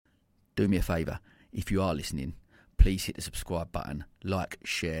do me a favour. If you are listening, please hit the subscribe button, like,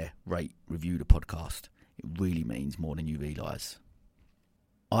 share, rate, review the podcast. It really means more than you realise.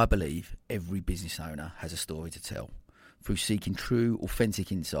 I believe every business owner has a story to tell. Through seeking true,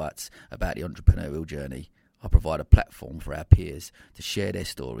 authentic insights about the entrepreneurial journey, I provide a platform for our peers to share their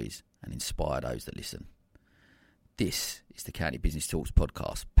stories and inspire those that listen. This is the County Business Talks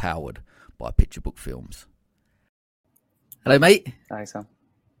podcast, powered by Picture Book Films. Hello, mate. Hi, Sam.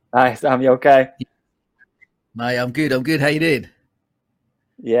 Hi, Sam. You okay? Mate, I'm good. How you doing?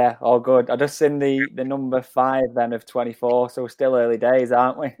 Yeah, all good. I just seen the number 5 then of 24, so we're still early days,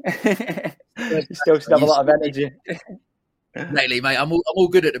 aren't we? You still should have a lot of energy. Exactly, mate. I'm all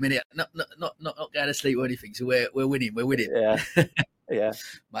good at the minute. Not going to sleep or anything. So we're winning. Yeah, yeah.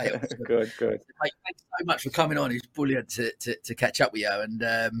 Mate, good. Mate, thanks so much for coming on. It's brilliant to catch up with you.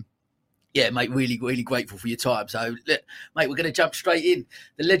 And yeah, mate, really grateful for your time. So, look, mate, we're going to jump straight in.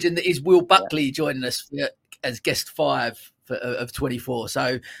 The legend that is Will Buckley joining us as guest 5 of 24.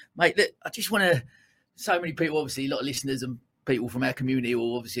 So, mate, look, I just want to. So many people, obviously, a lot of listeners and people from our community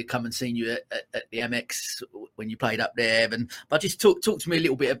will obviously come and seen you at the MX when you played up there. But just talk to me a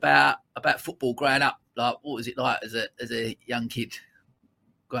little bit about football growing up. Like, what was it like as a young kid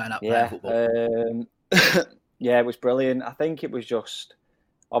growing up playing football? Yeah, it was brilliant. I think it was just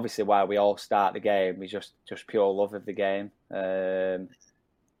obviously why we all start the game was just pure love of the game.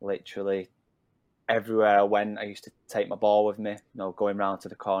 Literally everywhere I went, I used to take my ball with me. Going round to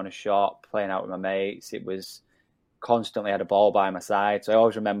the corner shop, playing out with my mates. It was constantly had a ball by my side, so I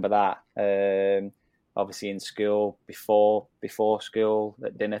always remember that. Obviously in school, before school,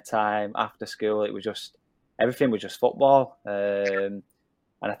 at dinner time, after school, it was just everything was just football, and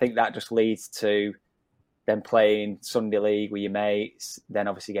I think that just leads to then playing Sunday league with your mates, then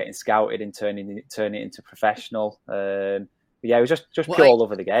obviously getting scouted and turning it into professional. But yeah, it was just pure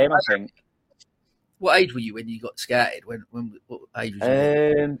love of the game, I think. What age were you when you got scouted? What age was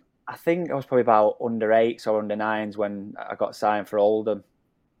you? I think I was probably about under 8s or under 9s when I got signed for Oldham.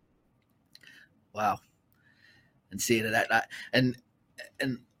 Wow. And seeing that and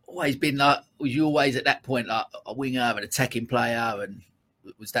always been like, was you always at that point like a winger, an attacking player, and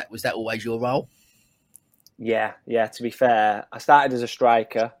was that always your role? Yeah. To be fair, I started as a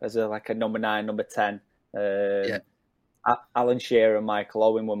striker, as a number 9, number 10. Alan Shearer and Michael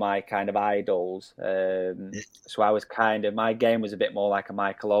Owen were my kind of idols. So I was my game was a bit more like a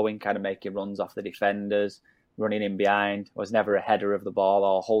Michael Owen, kind of making runs off the defenders, running in behind. I was never a header of the ball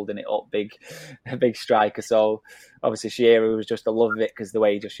or holding it up, a big striker. So obviously Shearer was just, I love it because the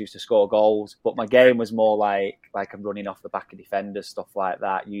way he just used to score goals. But my game was more like I'm running off the back of defenders, stuff like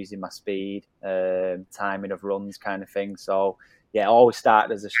that, using my speed, timing of runs kind of thing. So yeah, I always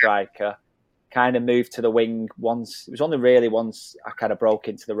started as a striker. Kind of moved to the wing once. It was only really once I kind of broke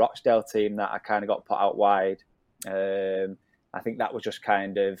into the Rochdale team that I kind of got put out wide. I think that was just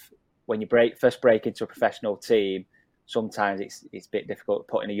kind of when you first break into a professional team. Sometimes it's a bit difficult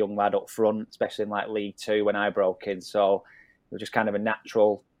putting a young lad up front, especially in like League 2 when I broke in. So it was just kind of a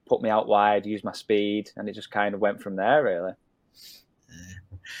natural put me out wide, use my speed, and it just kind of went from there really.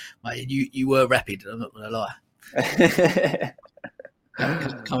 Mate, you were rapid. I'm not going to lie.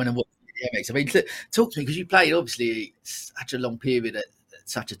 Coming and MX. I mean, talk to me because you played obviously such a long period at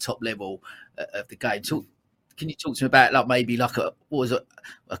such a top level of the game. Can you talk to me about what was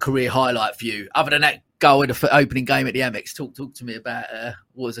a career highlight for you other than that goal in the opening game at the MX? Talk to me about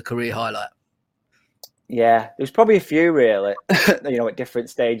what was a career highlight. Yeah, there's probably a few really, at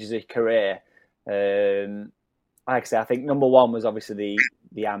different stages of career. Like I say, I think number 1 was obviously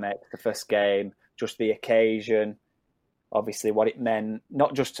the Amex, the first game, just the occasion. Obviously, what it meant,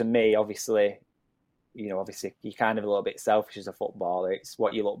 not just to me, obviously, you're kind of a little bit selfish as a footballer. It's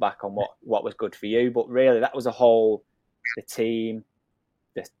what you look back on, what was good for you. But really, that was the team,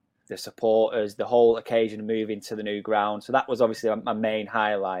 the supporters, the whole occasion of moving to the new ground. So that was obviously my main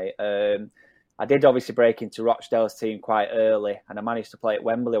highlight. I did obviously break into Rochdale's team quite early, and I managed to play at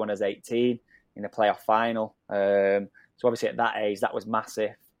Wembley when I was 18 in the playoff final. So obviously at that age, that was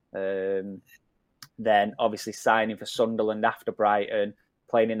massive. Then obviously signing for Sunderland after Brighton,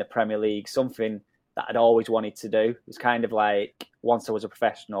 playing in the Premier League, something that I'd always wanted to do. It was kind of like once I was a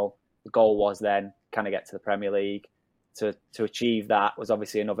professional, the goal was then kind of get to the Premier League. To achieve that was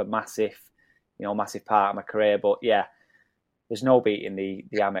obviously another massive part of my career. But yeah, there's no beating the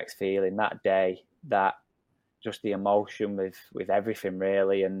Amex feeling that day, that just the emotion with everything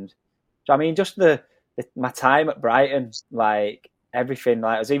really. And so, I mean, just my time at Brighton, like everything,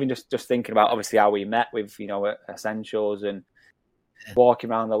 like I was even just thinking about obviously how we met with, Essentials and walking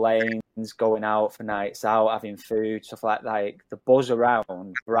around the lanes, going out for nights out, having food, stuff like that. Like, the buzz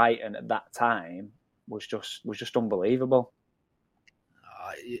around Brighton at that time was just unbelievable.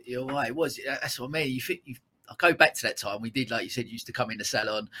 You're right. It was. That's what I mean. I go back to that time. We did, like you said, you used to come in the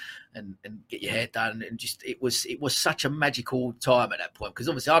salon and get your hair done, and just it was such a magical time at that point, because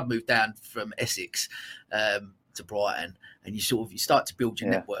obviously I'd moved down from Essex to Brighton, and you start to build your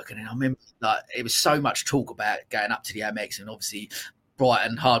network. And then I remember, like, it was so much talk about going up to the Amex, and obviously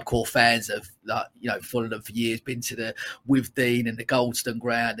Brighton hardcore fans have, like, followed them for years, been to the Withdean and the Goldstone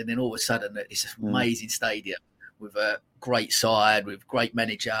ground, and then all of a sudden it's an amazing stadium with a great side, with great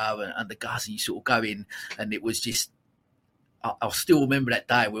manager and the guys, and you sort of go in, and it was just, I'll still remember that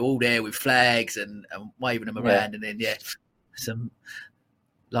day. We're all there with flags and waving them around, and then some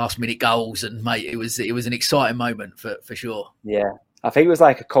last minute goals, and mate, it was an exciting moment for sure. Yeah, I think it was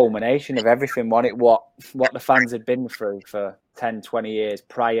like a culmination of everything, wasn't it? What the fans had been through for 10, 20 years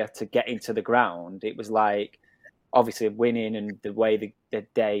prior to getting to the ground. It was like, obviously winning, and the way the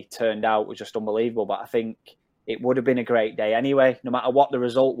day turned out was just unbelievable. But I think it would have been a great day anyway, no matter what the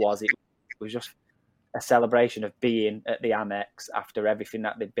result was. It was just a celebration of being at the Amex after everything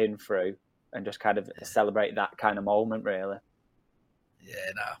that they'd been through, and just kind of celebrate that kind of moment, really. Yeah,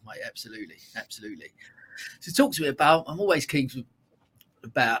 no, mate, absolutely. So talk to me about, I'm always keen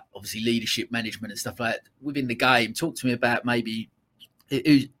about obviously leadership, management and stuff like that within the game. Talk to me about maybe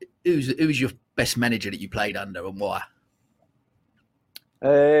who's your best manager that you played under, and why?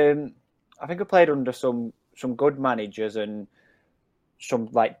 I think I played under some good managers, and some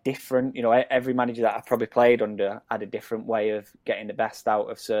like different, every manager that I probably played under had a different way of getting the best out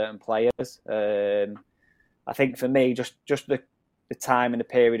of certain players. I think for me, just the time and the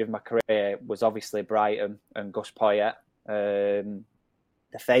period of my career was obviously Brighton and Gus Poyet.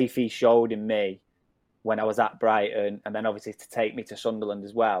 The faith he showed in me when I was at Brighton, and then obviously to take me to Sunderland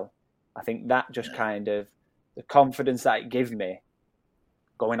as well. I think that just kind of, the confidence that it gave me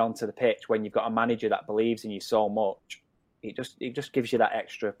going onto the pitch when you've got a manager that believes in you so much, it just gives you that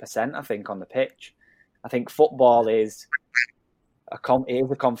extra %, I think, on the pitch. I think football is a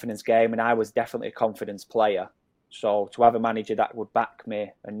confidence game, and I was definitely a confidence player. So to have a manager that would back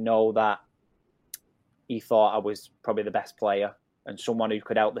me and know that he thought I was probably the best player and someone who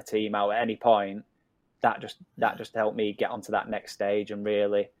could help the team out at any point, that just helped me get onto that next stage and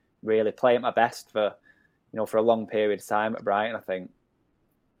really, really play at my best for a long period of time at Brighton, I think.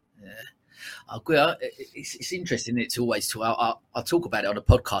 Yeah, it's interesting. It's always I talk about it on a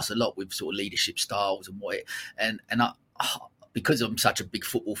podcast a lot with sort of leadership styles and because I'm such a big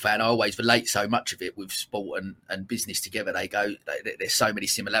football fan, I always relate so much of it with sport and business together. There's so many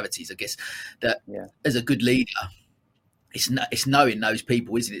similarities, I guess, that as a good leader, it's knowing those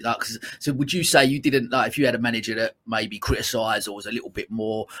people, isn't it? Like, so would you say you didn't, like, if you had a manager that maybe criticised or was a little bit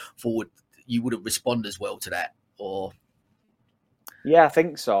more forward, you wouldn't respond as well to that, or? Yeah, I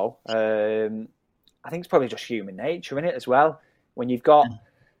think so. I think it's probably just human nature, isn't it, as well? When you've got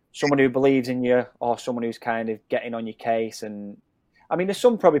someone who believes in you, or someone who's kind of getting on your case. And I mean, there's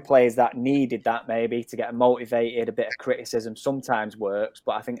some probably players that needed that maybe to get motivated. A bit of criticism sometimes works,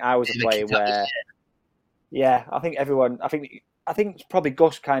 but I think I was a player where, I think probably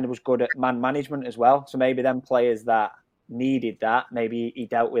Gus kind of was good at man management as well. So maybe them players that needed that, maybe he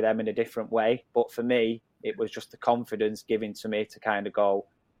dealt with them in a different way. But for me, it was just the confidence given to me to kind of go,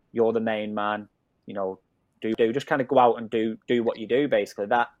 you're the main man, just kind of go out and do what you do, basically.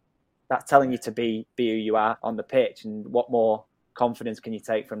 That's telling you to be who you are on the pitch, and what more confidence can you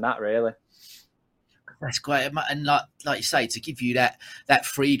take from that, really? That's great, and like you say, to give you that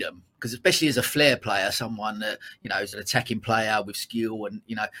freedom, because especially as a flair player, someone that is an attacking player with skill, and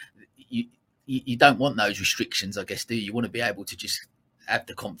you don't want those restrictions, I guess, do you? You want to be able to just have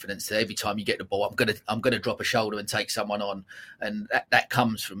the confidence that every time you get the ball, I'm gonna drop a shoulder and take someone on, and that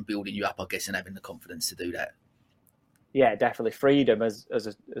comes from building you up, I guess, and having the confidence to do that. Yeah, definitely. Freedom as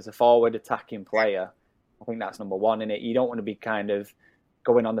a forward attacking player, I think that's number one in it. You don't want to be kind of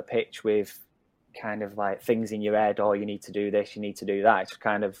going on the pitch with kind of like things in your head, oh, you need to do this, you need to do that. Just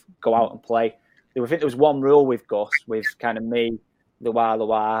kind of go out and play. I think there was one rule with Gus, with kind of me,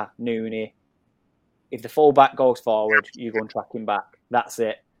 Luar, Nooney. If the full-back goes forward, you go and track him back. That's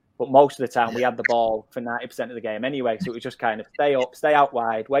it. But most of the time, we had the ball for 90% of the game anyway, so it was just kind of stay up, stay out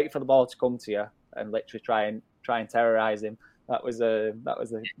wide, wait for the ball to come to you, and literally try and terrorise him. That was the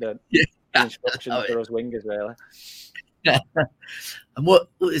instruction for us wingers, really. And what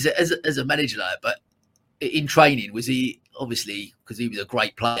is it as a manager like? But in training, was he, obviously, because he was a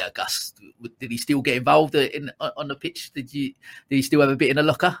great player, Gus? Did he still get involved on the pitch? Did he still have a bit in the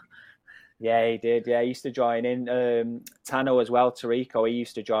locker? Yeah, he did. Yeah, he used to join in. Tano as well, Tarico, he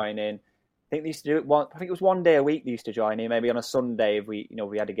used to join in. think they used to do it I think it was one day a week they used to join in. Maybe on a Sunday if we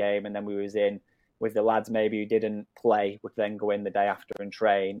had a game and then we was in with the lads maybe who didn't play would then go in the day after and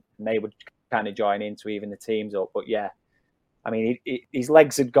train, and they would kind of join in to even the teams up. But yeah, I mean, his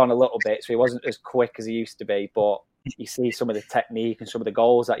legs had gone a little bit, so he wasn't as quick as he used to be. But you see some of the technique and some of the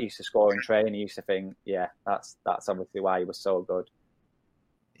goals that he used to score in training, you used to think, yeah, that's obviously why he was so good.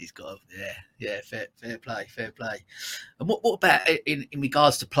 He's got, fair play. And what about in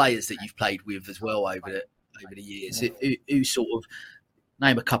regards to players that you've played with as well over the years? Who sort of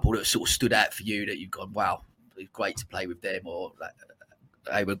name a couple that have sort of stood out for you that you've gone, wow, it's great to play with them, or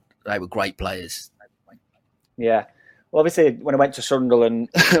they were great players? Yeah, well, obviously when I went to Sunderland,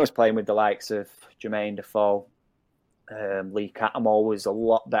 I was playing with the likes of Jermaine Defoe. Lee Cattermole was a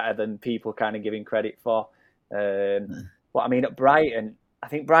lot better than people kind of giving credit for. But I mean, at Brighton, I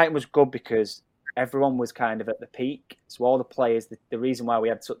think Brighton was good because everyone was kind of at the peak. So all the players, the reason why we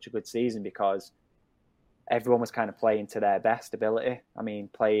had such a good season, because everyone was kind of playing to their best ability. I mean,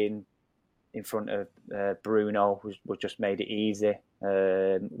 playing in front of Bruno was just made it easy.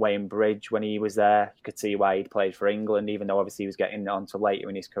 Wayne Bridge, when he was there, you could see why he'd played for England, even though obviously he was getting on to later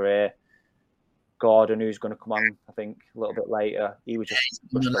in his career. Gordon, who's going to come on, I think, a little bit later, he was just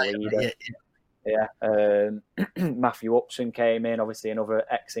a leader. Matthew Upson came in, obviously another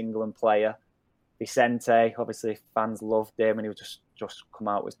ex-England player. Vicente, obviously fans loved him, and he was just come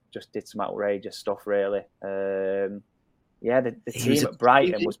out with just did some outrageous stuff, really. The team at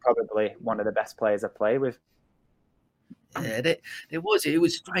Brighton was probably one of the best players I played with. Yeah, it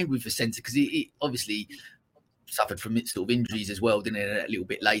was strange with Vicente because he obviously suffered from sort of injuries as well, didn't it? A little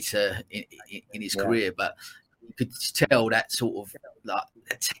bit later in his career, but you could tell that sort of like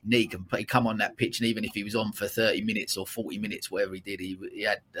technique, and he come on that pitch, and even if he was on for 30 minutes or 40 minutes, whatever he did, he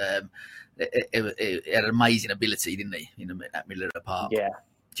had an amazing ability, didn't he, in that middle of the park? Yeah,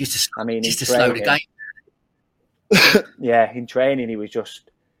 just to slow the game. Yeah, in training he was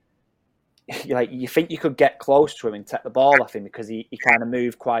just like, you think you could get close to him and take the ball off him because he kind of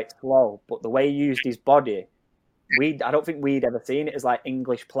moved quite slow, but the way he used his body, I don't think we'd ever seen it as like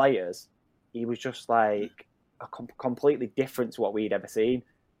English players. He was just like completely different to what we'd ever seen.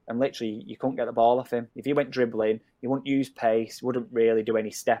 And literally, you couldn't get the ball off him. If he went dribbling, he wouldn't use pace, wouldn't really do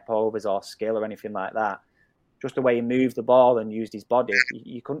any step overs or skill or anything like that. Just the way he moved the ball and used his body,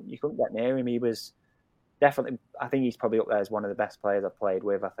 you couldn't get near him. He was definitely, I think he's probably up there as one of the best players I've played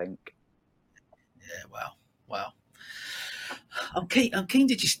with, I think. Yeah, wow. I'm keen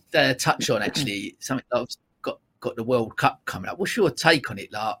to just touch on actually something that I've got the World Cup coming up. What's your take on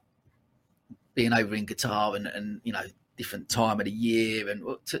it, like being over in Qatar and different time of the year, and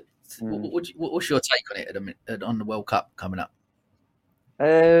what's your take on it on the World Cup coming up?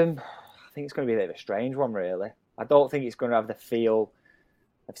 I think it's going to be a bit of a strange one, really. I don't think it's going to have the feel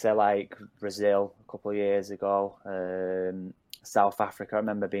of, say, like Brazil a couple of years ago, South Africa. I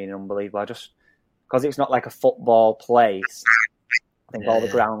remember being unbelievable. Because it's not like a football place, I think all the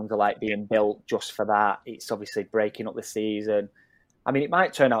grounds are like being built just for that. It's obviously breaking up the season. I mean, it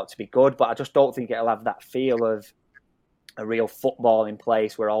might turn out to be good, but I just don't think it'll have that feel of a real footballing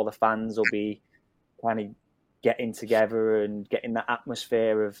place where all the fans will be kind of getting together and getting that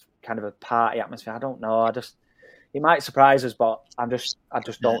atmosphere of kind of a party atmosphere. I don't know. It might surprise us, but I just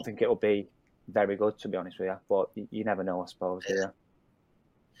don't think it'll be very good, to be honest with you. But you never know, I suppose. Yeah.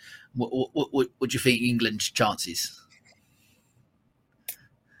 What do you think England's chances?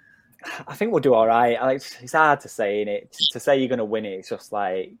 I think we'll do all right. It's hard to say, innit? To say you're going to win it, it's just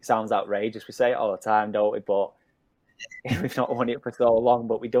like, it sounds outrageous. We say it all the time, don't we? But we've not won it for so long,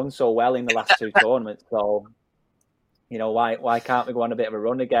 but we've done so well in the last two tournaments. So, why can't we go on a bit of a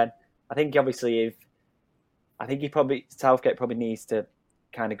run again? I think obviously Southgate probably needs to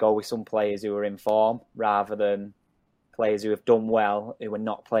kind of go with some players who are in form rather than players who have done well who are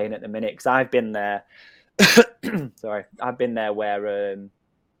not playing at the minute. Because I've been there. Sorry, I've been there where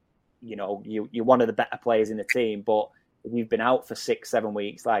you're one of the better players in the team, but if you've been out for 6-7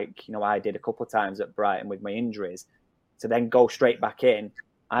 weeks, like I did a couple of times at Brighton with my injuries, to then go straight back in,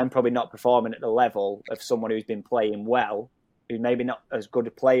 I'm probably not performing at the level of someone who's been playing well, who's maybe not as good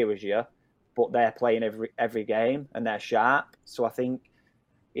a player as you, but they're playing every game and they're sharp. So I think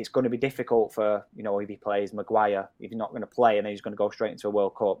it's going to be difficult for, if he plays Maguire, if he's not going to play and then he's going to go straight into a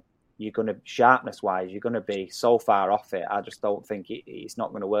World Cup, you're going to, sharpness-wise, you're going to be so far off it. I just don't think it's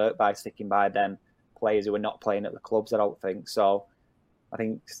not going to work by sticking by them players who are not playing at the clubs, I don't think. So I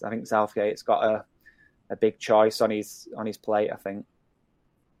think Southgate's got a big choice on his plate, I think.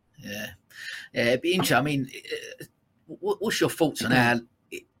 Yeah, it'd be interesting. I mean, what's your thoughts on how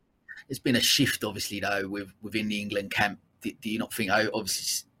it's been a shift, obviously, though, within the England camp? Do you not think,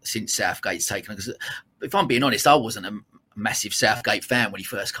 obviously, since Southgate's taken. Because if I'm being honest, I wasn't a massive Southgate fan when he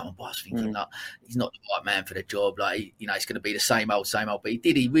first came on board. I was thinking, like, he's not the right man for the job. Like, it's going to be the same old. But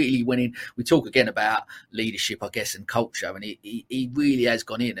he really went in. We talk again about leadership, I guess, and culture, and he really has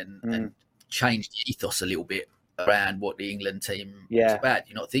gone in and changed the ethos a little bit around what the England team was about. Do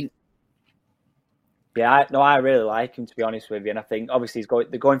you not think? Yeah, I really like him, to be honest with you. And I think obviously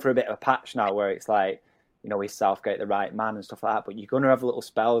they're going through a bit of a patch now where it's like, is Southgate the right man and stuff like that. But you're going to have little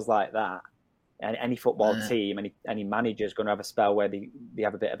spells like that. And any football team, any manager is going to have a spell where they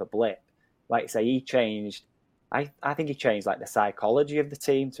have a bit of a blip. Like I say, he changed. I think he changed like the psychology of the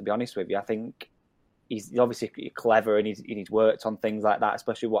team, to be honest with you. I think he's obviously clever and he's worked on things like that,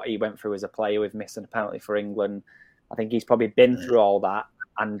 especially what he went through as a player with missing a penalty for England. I think he's probably been through all that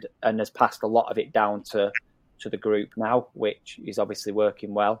and has passed a lot of it down to the group now, which is obviously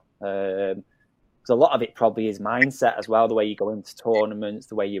working well. Because a lot of it probably is mindset as well, the way you go into tournaments,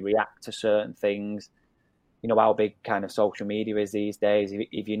 the way you react to certain things. How big kind of social media is these days.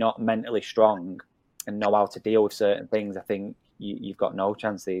 If you're not mentally strong and know how to deal with certain things, I think you've got no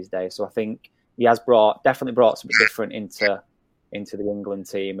chance these days. So I think he has definitely brought something different into the England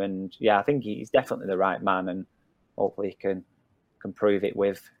team. And yeah, I think he's definitely the right man, and hopefully he can prove it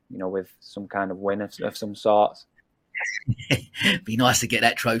with some kind of win of some sorts. Be nice to get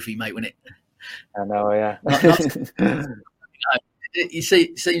that trophy, mate, wouldn't it? I know, yeah.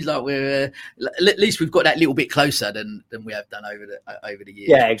 It seems like we're at least we've got that little bit closer than we have done over the years.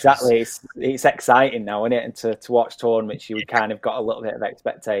 Yeah, exactly. It's exciting now, isn't it? And to watch tournaments, you kind of got a little bit of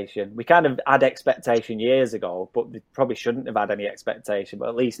expectation. We kind of had expectation years ago, but we probably shouldn't have had any expectation. But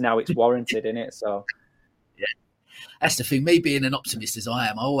at least now it's warranted, isn't it? So yeah, that's the thing. Me being an optimist as I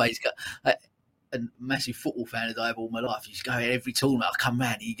am, I always got. A massive football fan as I have all my life. You just go every tournament, I come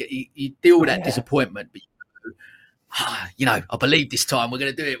round, you deal with that disappointment, but I believe this time we're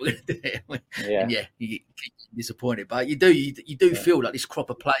going to do it. We're going to do it. And you keep disappointed, but you do feel like this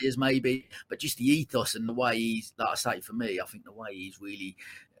crop of players maybe, but just the ethos and the way he's, like I say, for me, I think the way he's really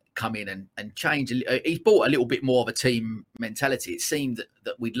come in and changed. He's brought a little bit more of a team mentality. It seemed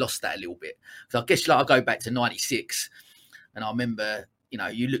that we'd lost that a little bit. So I guess I go back to '96, and I remember,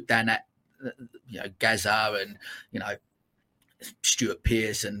 you look down that. Gazza and Stuart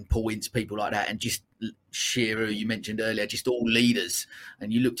Pearce and Paul Ince, people like that, and just Shearer, you mentioned earlier, just all leaders.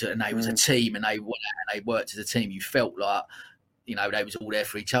 And you looked at it and they was a team, and they went out and they worked as a team. You felt like they was all there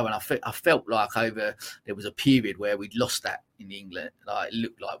for each other. And I felt like there was a period where we'd lost that in England. Like it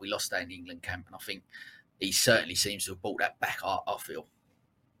looked like we lost that in the England camp, and I think he certainly seems to have brought that back. I feel.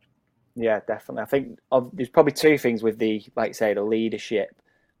 Yeah, definitely. I think there's probably two things with the leadership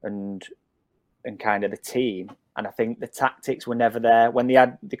and kind of the team, and I think the tactics were never there when they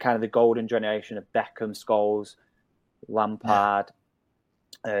had the kind of the golden generation of Beckham, Scholes, Lampard,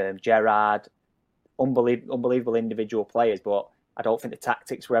 Gerrard, unbelievable individual players, but I don't think the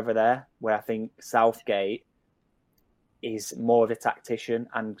tactics were ever there. Where I think Southgate is more of a tactician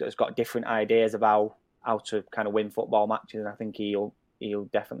and has got different ideas about how to kind of win football matches, and I think he'll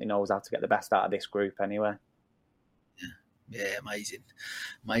definitely knows how to get the best out of this group anyway. Yeah, amazing.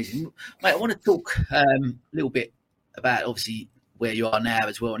 Mate, I want to talk a little bit about obviously where you are now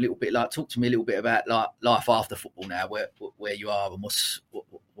as well. A little bit talk to me a little bit about life after football now, where you are and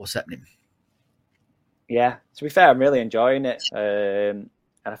what's happening. Yeah, to be fair, I'm really enjoying it, and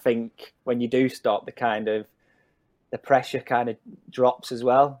I think when you do stop, the pressure kind of drops as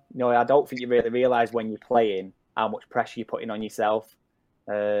well. I don't think you really realise when you're playing how much pressure you're putting on yourself.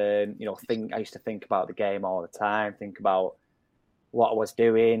 I used to think about the game all the time, think about what I was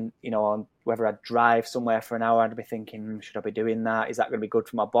doing, on whether I'd drive somewhere for an hour, I'd be thinking, should I be doing that? Is that going to be good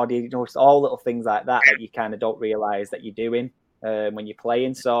for my body? It's all little things like that you kind of don't realise that you're doing when you're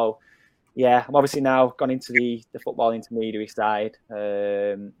playing. So, yeah, I'm obviously now gone into the football intermediary side,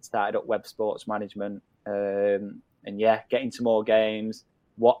 started up Web Sports Management, and getting to more games,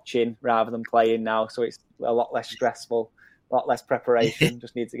 watching rather than playing now. So it's a lot less stressful, a lot less preparation.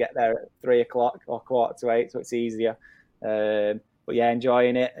 Just need to get there at 3:00 or 7:45, so it's easier. But yeah,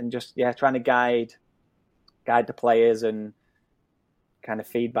 enjoying it and just trying to guide the players and kind of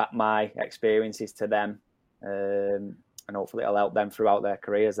feedback my experiences to them, and hopefully it'll help them throughout their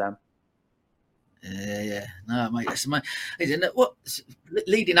careers. Then. Yeah. No, mate, that's amazing. What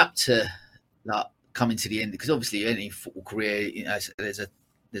leading up to coming to the end? Because obviously, any football career, there's a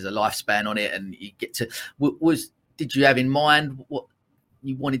lifespan on it, and you get to. Did you have in mind what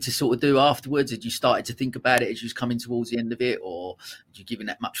you wanted to sort of do afterwards? Had you started to think about it as you was coming towards the end of it, or did you given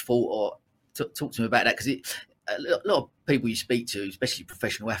that much thought? Or talk to me about that, because a lot of people you speak to, especially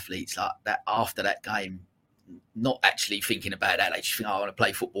professional athletes, like that after that game, not actually thinking about that. They just think, I want to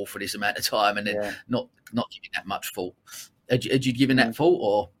play football for this amount of time, and then not giving that much thought. Had you given that thought,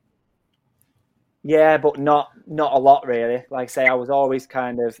 or? Yeah, but not a lot really. Like I say, I was always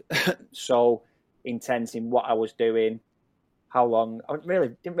kind of so intense in what I was doing. How long? I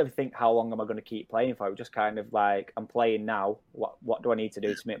didn't really think how long am I going to keep playing for. It was just kind of like, I'm playing now. What do I need to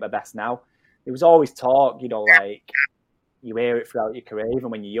do to make my best now? There was always talk, like you hear it throughout your career. Even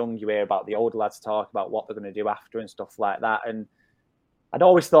when you're young, you hear about the older lads talk about what they're going to do after and stuff like that. And I'd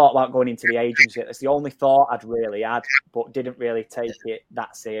always thought about going into the agency. It's the only thought I'd really had, but didn't really take it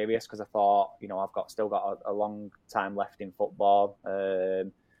that serious because I thought, I've still got a long time left in football.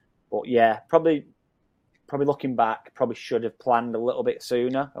 But yeah, probably looking back, probably should have planned a little bit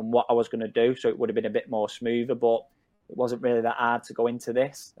sooner and what I was going to do, so it would have been a bit more smoother. But it wasn't really that hard to go into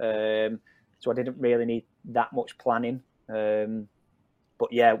this, so I didn't really need that much planning.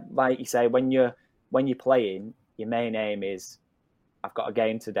 But yeah, like you say, when you're playing, your main aim is, I've got a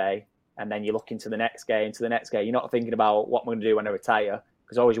game today, and then you look into the next game, You're not thinking about what I'm going to do when I retire,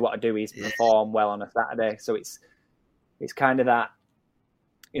 because always what I do is perform well on a Saturday. So it's kind of that,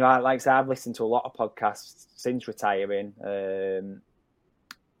 like I said, I've listened to a lot of podcasts since retiring, and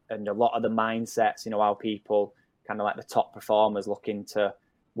a lot of the mindsets, how people kind of like the top performers look into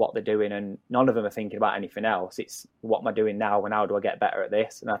what they're doing, and none of them are thinking about anything else. It's, what am I doing now, and how do I get better at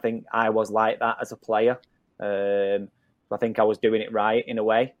this? And I think I was like that as a player. I think I was doing it right in a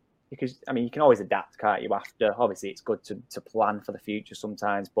way, because you can always adapt, can't you? After, obviously, it's good to plan for the future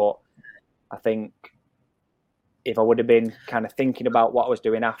sometimes, but I think if I would have been kind of thinking about what I was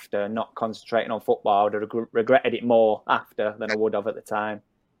doing after, not concentrating on football, I would have regretted it more after than I would have at the time.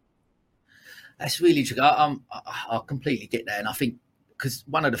 That's really true. I completely get that, and I think, because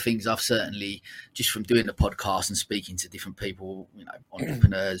one of the things I've certainly, just from doing the podcast and speaking to different people,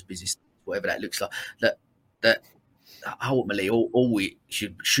 entrepreneurs, business, whatever that looks like, that ultimately all we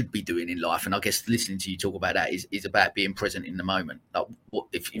should be doing in life, and I guess listening to you talk about that is about being present in the moment. Like,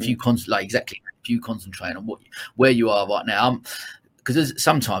 if you concentrate on where you are right now, because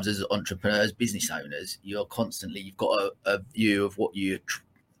sometimes as entrepreneurs, business owners, you've got a view of what you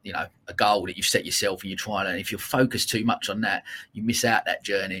a goal that you've set yourself, and you're trying, and if you're focused too much on that, you miss out that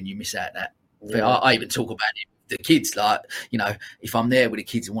journey, and you miss out that. Yeah. I even talk about it with the kids, like, if I'm there with the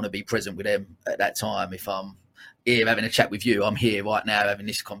kids, I want to be present with them at that time. If I'm here having a chat with you, I'm here right now having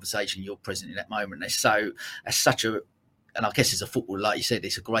this conversation, you're present in that moment. That's such a, and I guess as a footballer, like you said,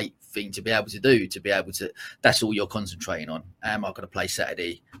 it's a great thing to be able to do, that's all you're concentrating on. Am I going to play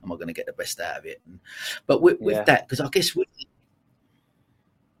Saturday? Am I going to get the best out of it? But with that, because I guess with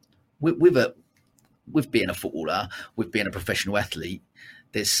being a footballer, with being a professional athlete,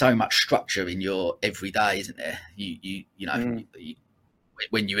 there's so much structure in your everyday, isn't there?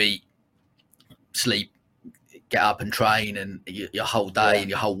 When you eat, sleep, get up and train, and your whole day and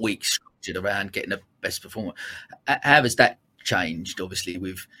your whole week structured around getting the best performance. How has that changed? Obviously,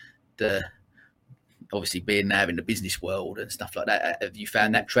 with being now in the business world and stuff like that, have you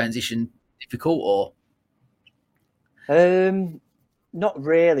found that transition difficult, or? Not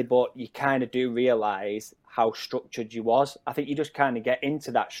really, but you kind of do realise how structured you was. I think you just kind of get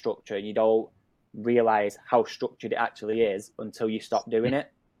into that structure and you don't realise how structured it actually is until you stop doing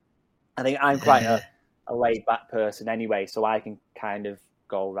it. I think I'm quite a laid-back person anyway, so I can kind of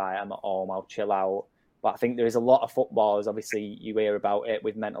go, right, I'm at home, I'll chill out. But I think there is a lot of footballers, obviously you hear about it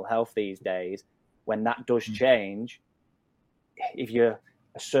with mental health these days, when that does change, if you're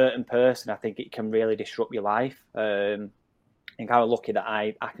a certain person, I think it can really disrupt your life. I'm kind of lucky that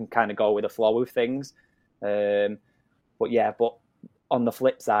I can kind of go with the flow of things. But on the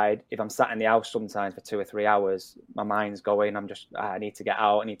flip side, if I'm sat in the house sometimes for 2 or 3 hours, my mind's going, I need to get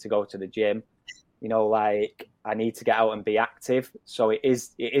out, I need to go to the gym. I need to get out and be active. So it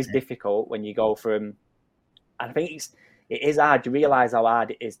is difficult when you go from, and I think it is hard. You realise how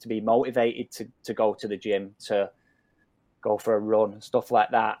hard it is to be motivated to go to the gym, to go for a run, stuff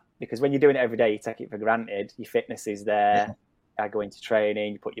like that. Because when you're doing it every day, you take it for granted. Your fitness is there. Yeah. I go into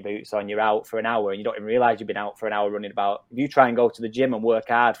training, you put your boots on, you're out for an hour, and you don't even realise you've been out for an hour running about. If you try and go to the gym and work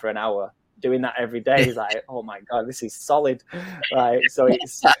hard for an hour, doing that every day is like, oh my God, this is solid. Right? So you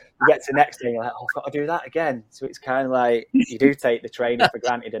get to the next thing, you're like, oh, I've got to do that again. So it's kind of like, you do take the training for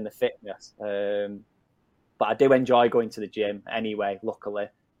granted and the fitness. But I do enjoy going to the gym anyway, luckily,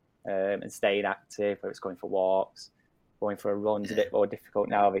 and staying active, whether it's going for walks, going for a run's a bit more difficult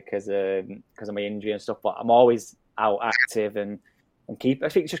now because of my injury and stuff, but I'm always out active and I think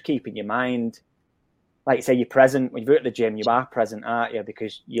it's just keeping your mind, like you say, you're present. When you're at the gym, you are present, aren't you?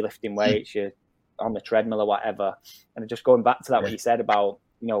 Because you're lifting weights, you're on the treadmill or whatever. And just going back to that, what you said about,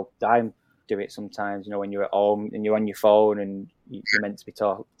 do it sometimes, you know, when you're at home and you're on your phone and you're meant to be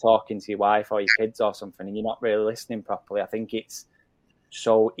talking to your wife or your kids or something, and you're not really listening properly. I think it's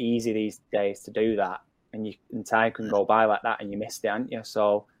so easy these days to do that, and time can go by like that, and you missed it, haven't you?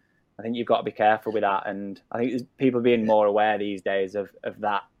 So I think you've got to be careful with that, and I think people are being more aware these days of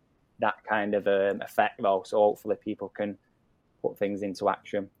that kind of effect, though. So hopefully people can put things into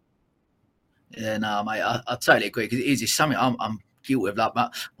action. Yeah, no, mate, I totally agree, because it is something I'm guilty of. Like my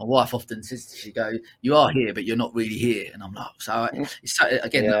wife often says, she go, "You are here, but you're not really here," and I'm like, so it's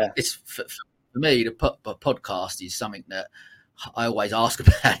again, it's for me, the podcast is something that I always ask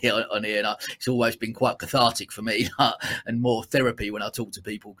about it on here, and it's always been quite cathartic for me, and more therapy when I talk to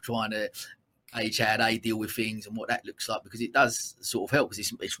people trying to gauge how they deal with things and what that looks like, because it does sort of help,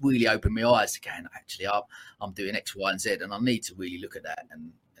 because it's really opened my eyes to going, actually, I'm doing X, Y, and Z, and I need to really look at that,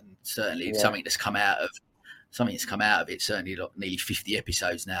 and certainly something that's come out of it, certainly nearly 50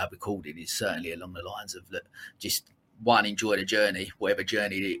 episodes now recorded, is certainly along the lines of that, just one, enjoy the journey, whatever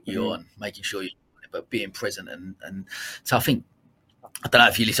journey that you're on, making sure but being present, and so I think, I don't know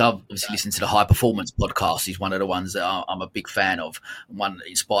if you listen. I've obviously listened to the High Performance podcast. He's one of the ones that I'm a big fan of, and one that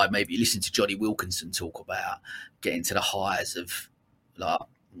inspired me. But you listen to Johnny Wilkinson talk about getting to the highs of, like,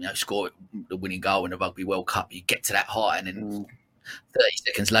 you know, score the winning goal in the Rugby World Cup. You get to that high, and then 30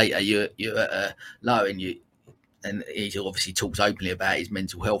 seconds later you're at a low, and he obviously talks openly about his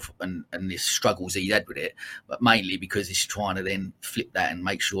mental health and the struggles he had with it, but mainly because he's trying to then flip that and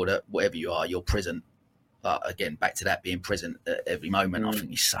make sure that wherever you are, you're present. But again, back to that, being present at every moment, I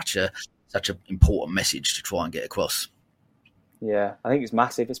think is such an important message to try and get across. Yeah, I think it's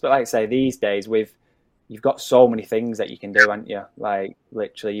massive. It's, but like I say, these days you've got so many things that you can do, haven't you? Like,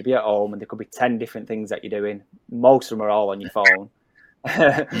 literally, you'd be at home and there could be 10 different things that you're doing. Most of them are all on your phone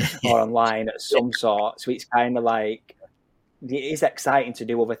or online at some sort. So it's kind of like, it is exciting to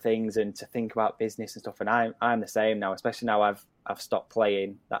do other things and to think about business and stuff. And I'm the same now, especially now I've stopped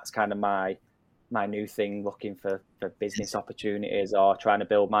playing. That's kind of my new thing, looking for business opportunities or trying to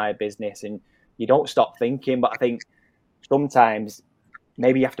build my business. And you don't stop thinking, but I think sometimes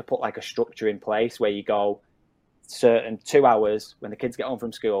maybe you have to put like a structure in place where you go, certain 2 hours when the kids get home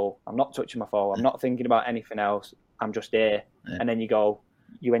from school, I'm not touching my phone, I'm not thinking about anything else, I'm just here. And then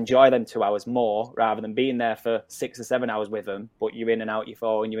you enjoy them 2 hours more rather than being there for 6 or 7 hours with them, but you're in and out your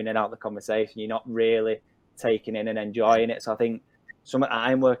phone, you're in and out the conversation, you're not really taking in and enjoying it. So I think something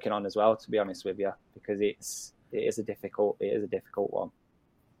I'm working on as well, to be honest with you, because it is a difficult one.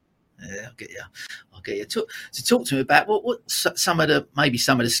 Yeah, I'll get you. Talk to me about what some of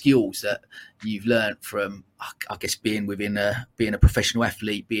the skills that you've learned from, I guess, being a professional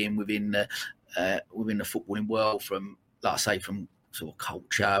athlete, being within the footballing world, from, like I say, from sort of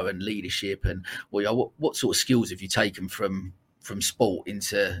culture and leadership, and what sort of skills have you taken from sport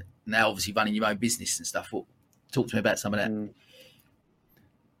into now obviously running your own business and stuff? Talk to me about some of that.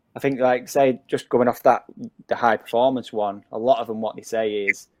 I think, like, say, just going off that, the high performance one, a lot of them, what they say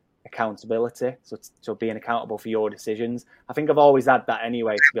is accountability. So being accountable for your decisions. I think I've always had that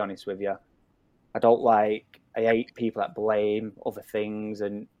anyway, to be honest with you. I hate people that blame other things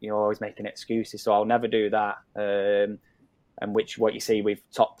and, you know, always making excuses. So I'll never do that. And what you see with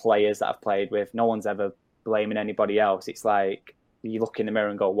top players that I've played with, no one's ever blaming anybody else. It's like you look in the mirror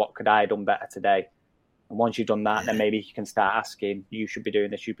and go, what could I have done better today? And once you've done that, then maybe you can start asking, you should be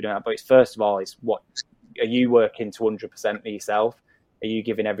doing this, you should be doing that. But it's, first of all, it's what are you working to 100% of yourself? Are you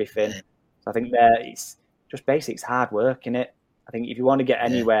giving everything? So I think it's just basics, hard work, innit? I think if you want to get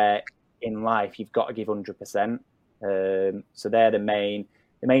anywhere in life, you've got to give 100%. So they're the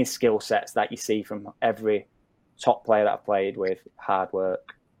main skill sets that you see from every top player that I've played with. Hard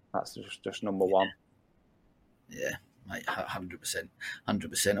work. That's just number one. Yeah. Mate, 100%.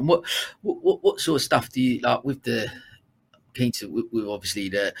 And what sort of stuff do you like with with obviously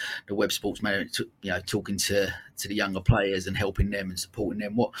the Web Sports Management, you know, talking to the younger players and helping them and supporting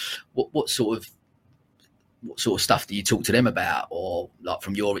them? What sort of stuff do you talk to them about, or like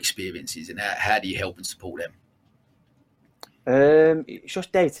from your experiences, and how do you help and support them? It's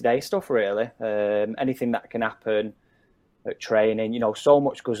just day-to-day stuff, really. Anything that can happen at training, you know, so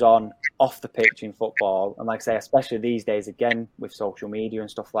much goes on off the pitch in football, and like I say, especially these days, again with social media and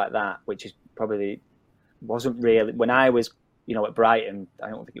stuff like that, which is probably wasn't really when I was, you know, at Brighton. I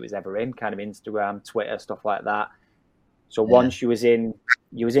don't think it was ever in kind of Instagram, Twitter, stuff like that. So once you was in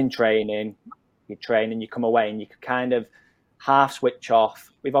training, you train and you come away and you could kind of half switch off.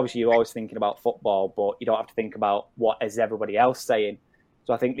 You're always thinking about football, but you don't have to think about what is everybody else saying.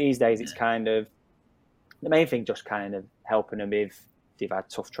 So I think these days it's kind of the main thing, just kind of helping them if they've had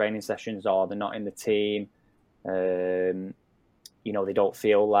tough training sessions or they're not in the team. they don't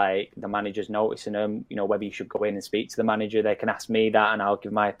feel like the manager's noticing them, whether you should go in and speak to the manager. They can ask me that and I'll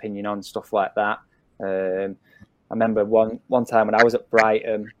give my opinion on stuff like that. I remember one time when I was at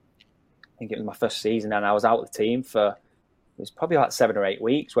Brighton, I think it was my first season, and I was out of the team for, it was probably about 7 or 8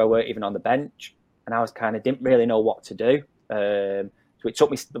 weeks where I weren't even on the bench, and I was didn't really know what to do. So it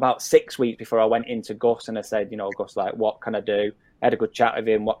took me about 6 weeks before I went into Gus and I said, Gus, like, what can I do? I had a good chat with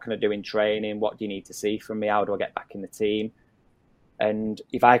him. What can I do in training? What do you need to see from me? How do I get back in the team? And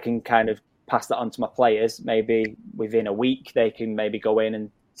if I can kind of pass that on to my players, maybe within a week, they can maybe go in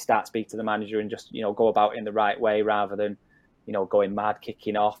and start speak to the manager and just, go about it in the right way rather than, going mad,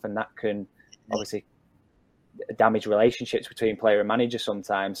 kicking off. And that can obviously damage relationships between player and manager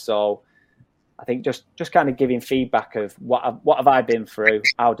sometimes. So I think just kind of giving feedback of what have I been through?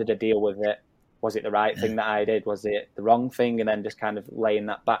 How did I deal with it? Was it the right thing that I did? Was it the wrong thing? And then just kind of laying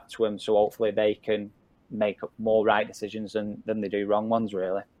that back to them so hopefully they can make up more right decisions than they do wrong ones,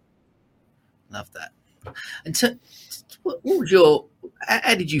 really. Love that. And so, what was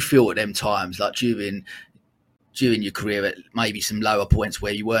how did you feel at them times, like during your career at maybe some lower points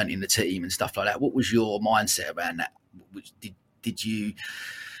where you weren't in the team and stuff like that? What was your mindset around that?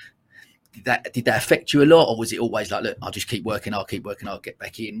 Did that affect you a lot, or was it always like, look, I'll just keep working, I'll get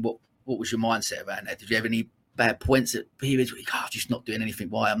back in? What was your mindset around that? Did you have any bad points at periods where you I'm just not doing anything?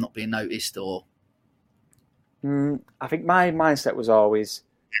 Why I'm not being noticed? Or I think my mindset was always,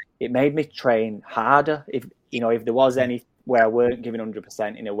 it made me train harder. If there was any where I weren't giving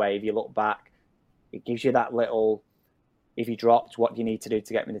 100% in a way, if you look back, it gives you that little, if you dropped, what do you need to do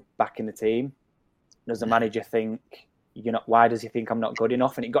to get me back in the team? Does the manager think, why does he think I'm not good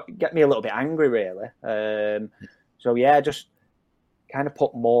enough? And it get me a little bit angry, really. So yeah, just kind of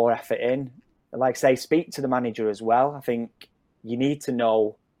put more effort in. Like say, speak to the manager as well. I think you need to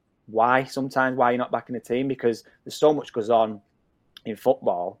know why you're not back in the team, because there's so much goes on in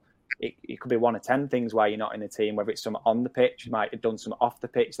football. It could be one of 10 things why you're not in the team, whether it's something on the pitch, you might have done something off the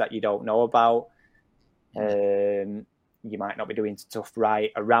pitch that you don't know about. You might not be doing stuff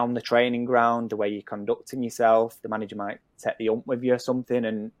right around the training ground, the way you're conducting yourself. The manager might set the ump with you or something,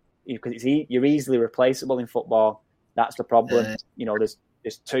 and because you're easily replaceable in football. That's the problem. There's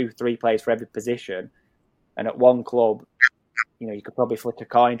 2-3 players for every position, and at one club, you could probably flick a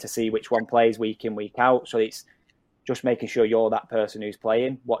coin to see which one plays week in, week out. So it's just making sure you're that person who's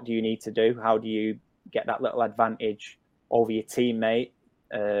playing. What do you need to do? How do you get that little advantage over your teammate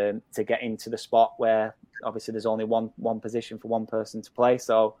to get into the spot where obviously there's only one position for one person to play?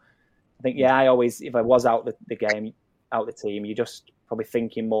 So I think, I always, if I was out the game, out the team, you're just probably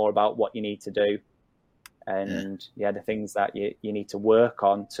thinking more about what you need to do and the things that you need to work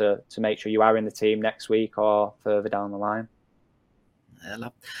on to make sure you are in the team next week or further down the line.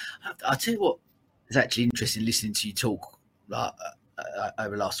 I'll tell you what is actually interesting listening to you talk over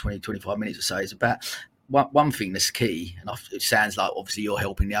the last 20, 25 minutes or so. Is about one thing that's key, and it sounds like obviously you're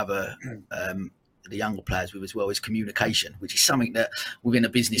helping the other the younger players with as well, is communication, which is something that within a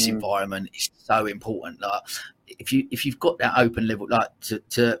business environment is so important. Like if you've got that open level, like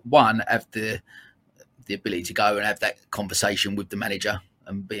to one, have the ability to go and have that conversation with the manager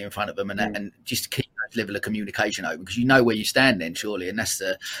and be in front of them and just keep that level of communication open, because you know where you stand then, surely. And that's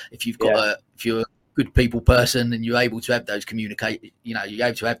if you're a good people person and you're able to have those you're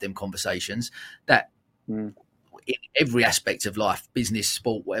able to have them conversations, that in every aspect of life, business,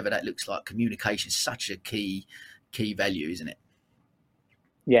 sport, whatever that looks like, communication is such a key value, isn't it?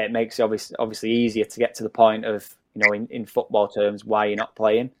 Yeah, it makes it obviously easier to get to the point of, in football terms, why you're not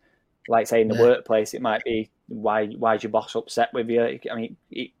playing. Like say in the workplace, it might be why's your boss upset with you? I mean,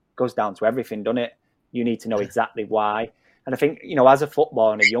 it goes down to everything, doesn't it? You need to know exactly why. And I think, as a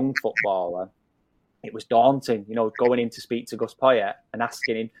footballer and a young footballer, it was daunting, going in to speak to Gus Poyet and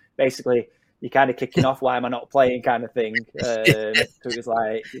asking him, basically, you're kind of kicking off, why am I not playing kind of thing. So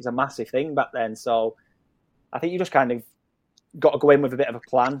it was a massive thing back then. So I think you just kind of got to go in with a bit of a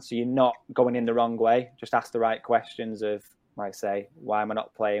plan, so you're not going in the wrong way. Just ask the right questions of, like I say, why am I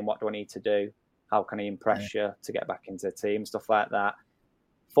not playing? What do I need to do? How can I impress you to get back into the team? Stuff like that.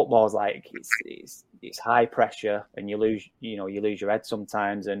 Football's like it's high pressure, and you lose your head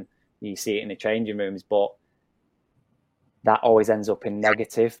sometimes, and you see it in the changing rooms. But that always ends up in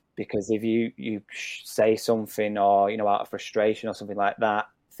negative, because if you say something or out of frustration or something like that,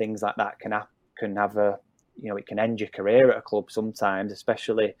 things like that can have a it can end your career at a club sometimes,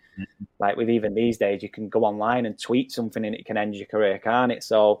 especially like with even these days, you can go online and tweet something and it can end your career, can't it?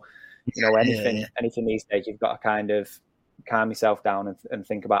 So, anything these days, you've got to kind of calm yourself down and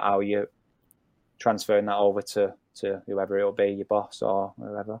think about how you're transferring that over to whoever it'll be, your boss or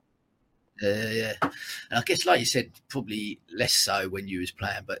whoever. Yeah. And I guess, like you said, probably less so when you was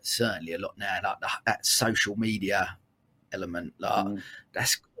playing, but certainly a lot now. Like that social media element,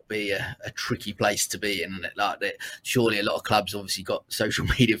 that's got to be a tricky place to be in. Like that, surely a lot of clubs obviously got social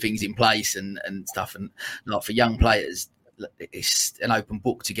media things in place and stuff, and like for young players, it's an open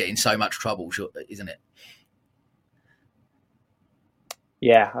book to get in so much trouble, isn't it?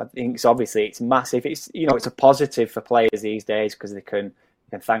 Yeah, I think it's massive. It's it's a positive for players these days because they can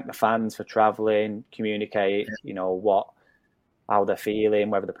thank the fans for travelling, communicate, how they're feeling,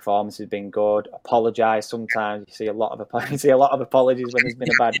 whether the performance has been good, apologise. Sometimes you see a lot of apologies when there's been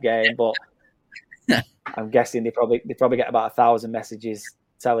a bad game, but I'm guessing they probably get about 1,000 messages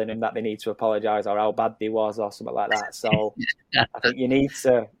telling them that they need to apologise or how bad they was or something like that. So I think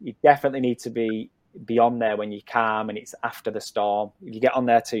you definitely need to be on there when you're calm and it's after the storm. If you get on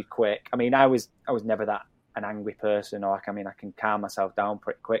there too quick, I mean, I was never that an angry person, or I can calm myself down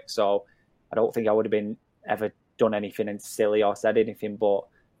pretty quick. So I don't think I would have been ever done anything silly or said anything. But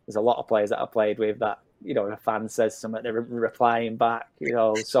there's a lot of players that I played with that, a fan says something, they're replying back,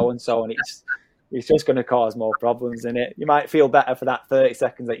 so and so, and it's just going to cause more problems in it. You might feel better for that 30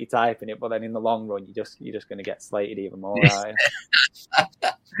 seconds that you're typing it, but then in the long run, you're just going to get slated even more. Right?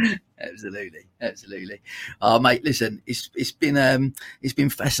 Absolutely. Oh, mate, listen, it's been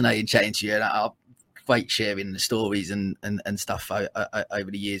fascinating chatting to you, and great sharing the stories and stuff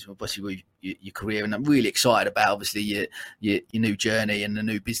over the years, obviously with your career, and I'm really excited about obviously your new journey and the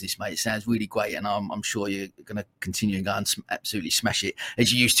new business, mate. It sounds really great, and I'm sure you're going to continue and go and absolutely smash it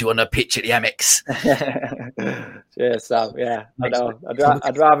as you used to on the pitch at the Amex. Cheers, Sam. Yeah, I know.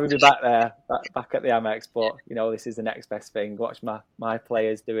 I'd rather be back there, back at the Amex, but this is the next best thing. Watch my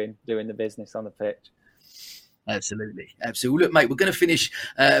players doing the business on the pitch. Absolutely. Look, mate, we're going to finish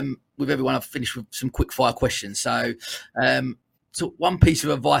with everyone. I've finished with some quick fire questions. So one piece of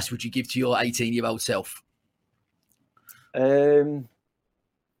advice would you give to your 18-year-old self? I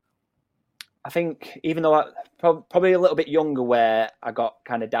think even though probably a little bit younger, where I got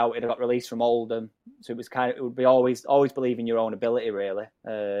kind of doubted, I got released from Oldham. So it would be always believe in your own ability, really.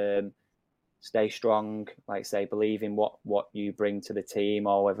 Stay strong, like say, believe in what you bring to the team,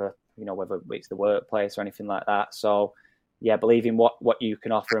 or whether it's the workplace or anything like that. So yeah, believe in what you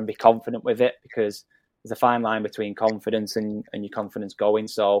can offer and be confident with it, because there's a fine line between confidence and your confidence going.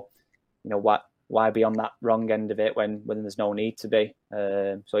 So, why be on that wrong end of it when there's no need to be?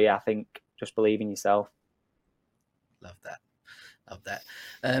 So yeah, I think just believe in yourself. Love that.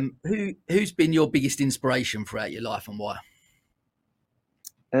 Who's been your biggest inspiration throughout your life, and why?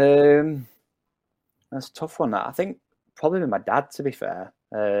 That's a tough one. I think probably my dad, to be fair.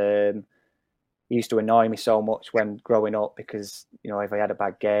 He used to annoy me so much when growing up, because if I had a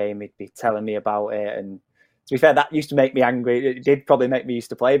bad game, he'd be telling me about it, and to be fair, that used to make me angry. It did probably make me used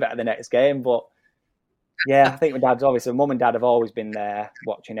to play better the next game. But yeah, I think my dad's obviously, mum and dad have always been there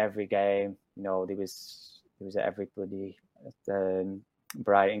watching every game. He was at every bloody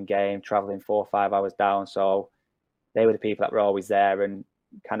Brighton game, travelling 4 or 5 hours down. So they were the people that were always there and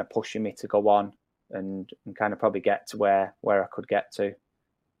kind of pushing me to go on and kind of probably get to where I could get to.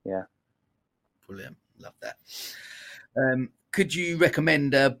 Yeah. Brilliant. Love that. Could you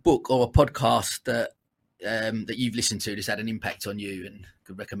recommend a book or a podcast that you've listened to that's had an impact on you and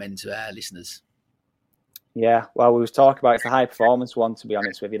could recommend to our listeners? Yeah, well, we was talking about it's the high performance one, to be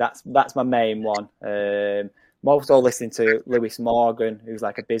honest with you. That's my main one. I'm also listening to Lewis Morgan, who's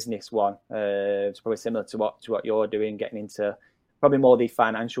like a business one. It's probably similar to what you're doing, getting into probably more the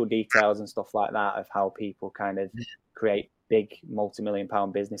financial details and stuff like that of how people kind of create big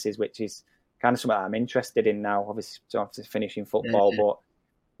multi-million-pound businesses, which is kind of something I'm interested in now, obviously finishing football. But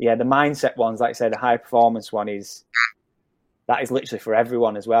yeah, the mindset ones, like I said, the high performance one is literally for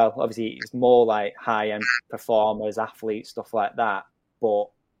everyone as well. Obviously, it's more like high-end performers, athletes, stuff like that. But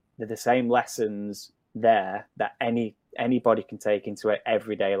they're the same lessons there that anybody can take into it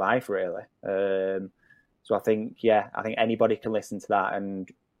everyday life, really. So I think anybody can listen to that, and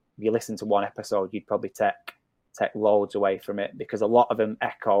if you listen to one episode, you'd probably take loads away from it, because a lot of them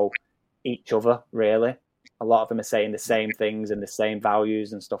echo each other, really. A lot of them are saying the same things and the same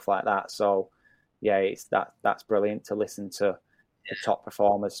values and stuff like that. So yeah, that's brilliant to listen to the top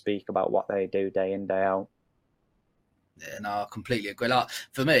performers speak about what they do day in, day out. Yeah, no, I completely agree. Like,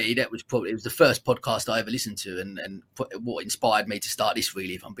 for me, it was the first podcast I ever listened to, and what inspired me to start this,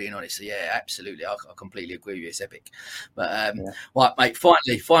 really, if I'm being honest. So yeah, absolutely, I completely agree with you. It's epic. But right, mate.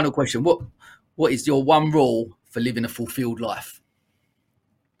 Final question: What is your one rule for living a fulfilled life?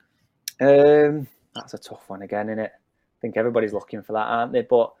 That's a tough one again, isn't it? I think everybody's looking for that, aren't they?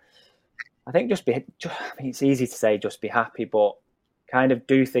 But I think it's easy to say just be happy, but kind of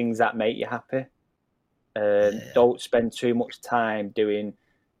do things that make you happy. Don't spend too much time doing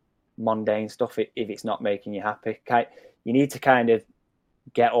mundane stuff if it's not making you happy. You need to kind of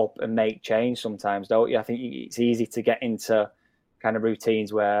get up and make change sometimes, don't you? I think it's easy to get into kind of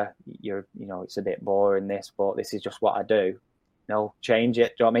routines where it's a bit boring, but this is just what I do. No, change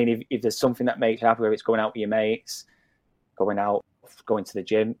it. Do you know what I mean? If there's something that makes you happy, whether it's going out with your mates, going to the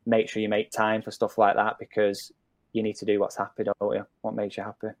gym, make sure you make time for stuff like that, because you need to do what's happy, don't you? What makes you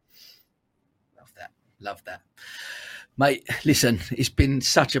happy. Love that. Mate, listen, it's been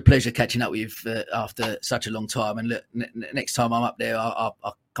such a pleasure catching up with you after such a long time. And look, next time I'm up there,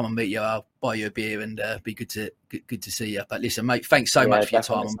 I'll come and meet you. I'll buy you a beer and be good to see you. But listen, mate, thanks so much for your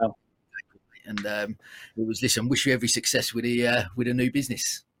time. And wish you every success with the new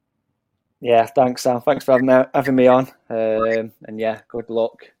business. Yeah, thanks, Sam. Thanks for having me on. And yeah, good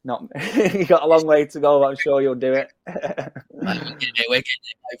luck. You got a long way to go, but I'm sure you'll do it. Mate, we're getting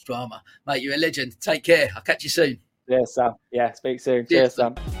there, no drama. Mate, you're a legend. Take care. I'll catch you soon. Yeah, Sam. Yeah, speak soon. Cheers,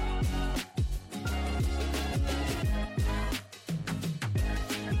 Sam.